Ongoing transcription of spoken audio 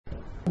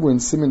We're in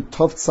Siman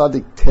Tov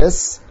Tzadik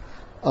Tes.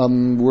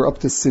 We're up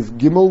to Sif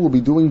Gimel. We'll be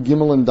doing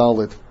Gimel and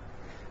Dalet.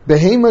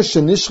 Behema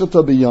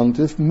shenishchata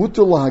beyantif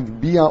mutar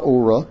lahagbia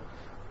ora.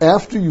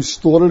 After you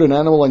slaughtered an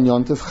animal on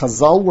Yontif,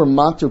 Chazal were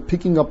matter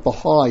picking up the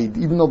hide.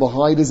 Even though the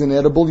hide is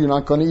inedible, you're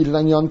not going to eat it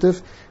on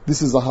Yontif.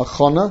 This is a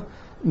hachana.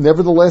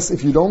 Nevertheless,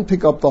 if you don't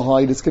pick up the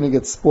hide, it's going to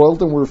get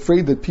spoiled, and we're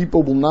afraid that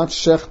people will not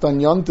shecht on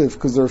Yontif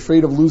because they're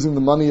afraid of losing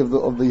the money of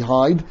the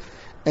hide,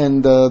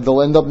 and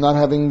they'll end up not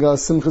having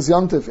Simchas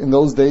Yontif. In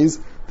those days,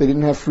 they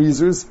didn't have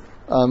freezers.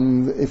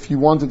 If you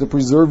wanted to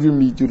preserve your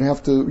meat, you'd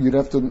have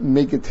to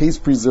make it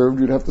taste preserved.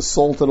 You'd have to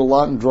salt it a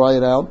lot and dry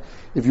it out.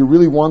 If you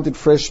really wanted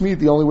fresh meat,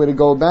 the only way to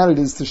go about it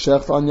is to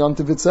shecht on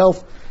Yontif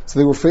itself. So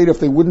they were afraid if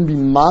they wouldn't be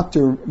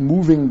matter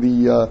moving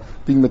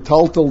being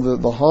metaltal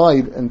the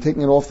hide and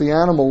taking it off the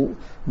animal,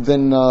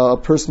 then a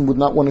person would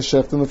not want to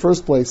shecht in the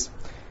first place.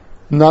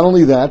 Not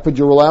only that, but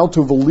you're allowed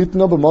to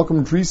velitna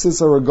b'makom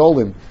drisis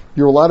aragolim.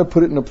 You're allowed to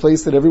put it in a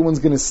place that everyone's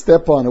going to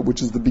step on it,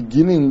 which is the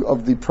beginning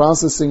of the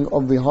processing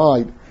of the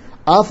hide.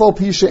 Afal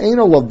pi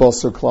she'eino lav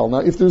basar klal. Now,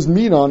 if there's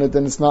meat on it,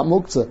 then it's not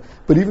muktzah.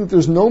 But even if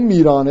there's no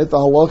meat on it, the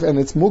halach and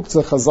it's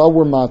muktzah, Chazal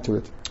were matter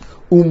it.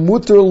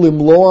 Umuter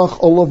limloach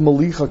olav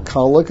malicha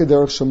kala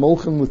kederach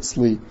shemolchem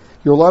litzli.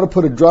 You're allowed to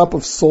put a drop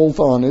of salt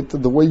on it,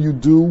 the way you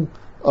do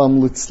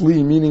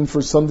litzli, meaning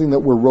for something that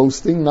we're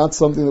roasting, not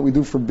something that we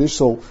do for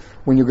bishul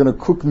when you're going to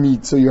cook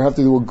meat. So you have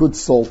to do a good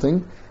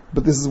salting.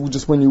 But this is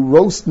just when you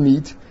roast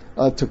meat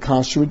to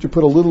kasher it, you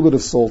put a little bit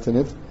of salt in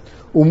it.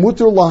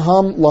 Umuter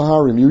laham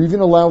laharim. You're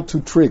even allowed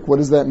to trick. What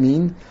does that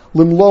mean?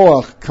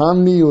 Limloach,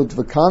 kan miut,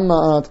 v'kan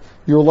ma'at.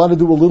 You're allowed to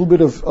do a little bit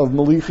of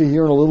malicha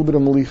here and a little bit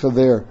of malicha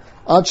there.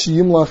 Ad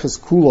sheyimlach es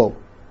kulo.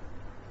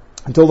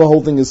 Until the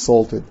whole thing is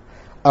salted.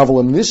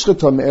 Avalam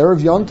nishchatam erev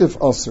yontif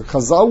aser.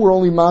 Chazal were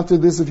only matter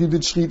this if you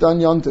did shchita on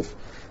yontif,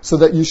 so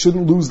that you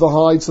shouldn't lose the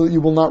hide, so that you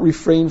will not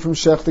refrain from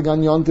shechting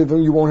on yontif,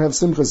 and you won't have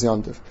simchas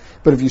yontif.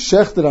 But if you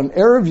shechted on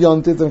erev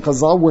yontif, then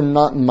Chazal were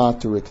not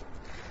matter it.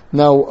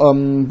 Now,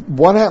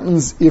 what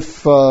happens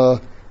if on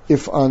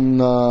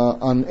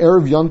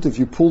Erev Yontif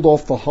you pulled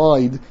off the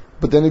hide,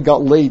 but then it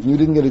got late and you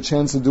didn't get a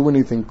chance to do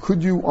anything?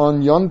 Could you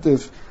on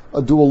Yontif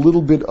do a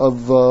little bit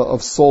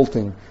of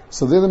salting?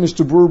 So there the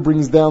Mishnah Berurah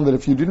brings down that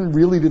if you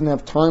really didn't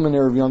have time on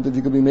Erev Yontif,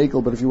 you could be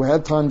mekel, but if you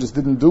had time, just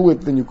didn't do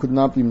it, then you could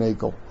not be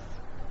mekel.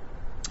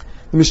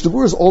 The Mishnah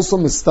Berurah is also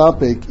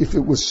mistapek. If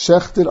it was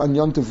shechted on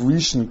Yontif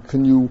Rishon,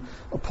 can you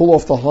pull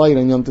off the hide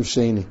on Yontif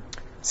Sheni?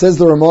 Says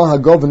the Ramah,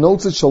 Hagav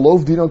notes it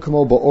shalov dinon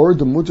kamo ba'or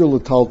demuter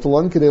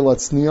l'taltalan kedei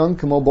latzniyan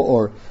kamo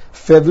ba'or.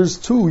 Feathers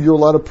too, you're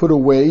allowed to put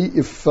away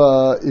if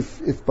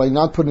by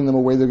not putting them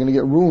away they're going to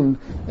get ruined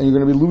and you're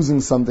going to be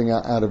losing something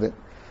out of it.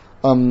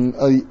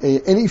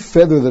 Any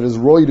feather that is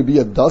roy to be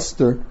a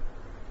duster,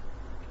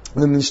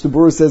 then the Mishnah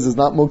Berurah says is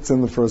not muktzah in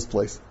the first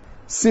place.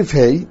 Sif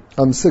Dalet,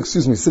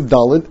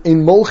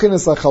 ein molchen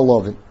es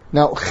achalavin.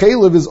 Now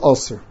chaylev is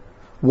aser.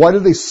 Why do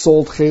they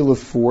salt chaylev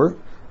for?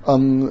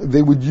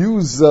 They would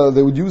use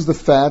the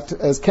fat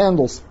as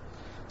candles.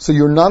 So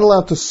you're not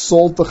allowed to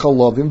salt the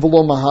chalavim,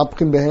 v'lo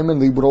mahapkin behem,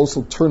 and they would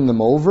also turn them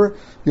over.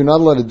 You're not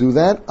allowed to do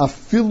that.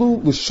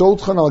 Afilu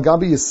l'shotchan al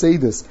gabi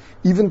yasedis,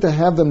 even to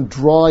have them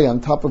dry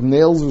on top of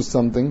nails or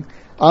something.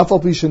 Afal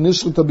pi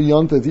shenishchata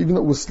b'yontiv, even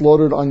though it was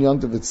slaughtered on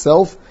yontiv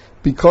itself,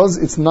 because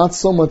it's not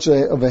so much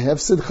of a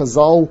hefsid.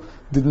 Chazal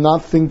did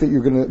not think that you're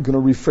going to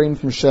refrain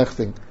from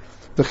shechting.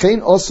 You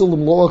can also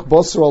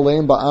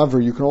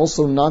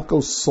not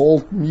go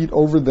salt meat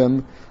over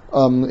them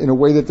in a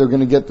way that they're going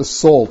to get the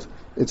salt.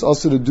 It's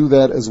also to do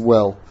that as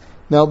well.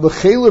 Now, the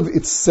chaylev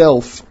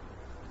itself,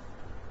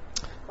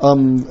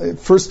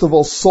 first of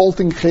all,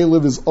 salting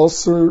chaylev is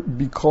also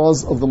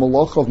because of the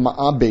malach of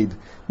ma'abed.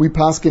 We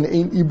paskin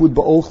ain't ibud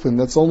ba'ochlin.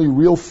 That's only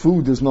real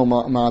food. There's no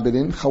ma'abed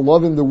in.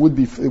 Chalavin,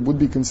 it would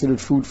be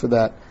considered food for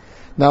that.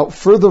 Now,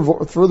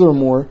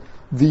 furthermore,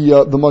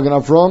 the Magen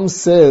Avram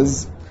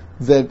says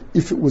that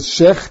if it was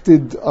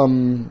shechted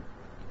on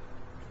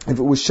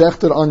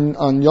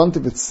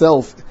Yontif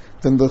itself,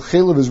 then the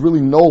chaylev is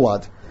really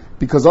nolad,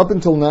 because up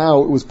until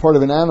now it was part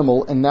of an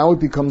animal, and now it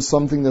becomes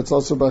something that's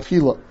also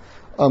b'achila,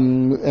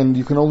 and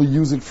you can only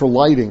use it for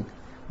lighting.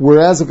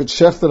 Whereas if it's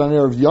shechted on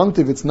Erev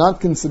Yontif, it's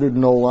not considered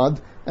nolad,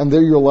 and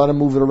there you're allowed to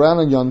move it around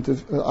on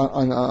Yontif,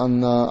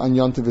 on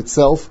Yontif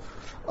itself,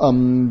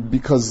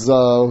 because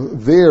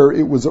there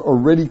it was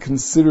already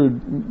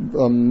considered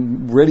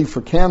ready for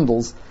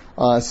candles.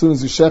 As soon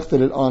as you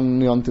shechted it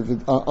on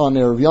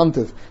Erev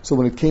Yontif. So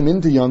when it came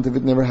into Yontif,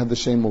 it never had the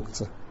Shem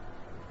Muktzah.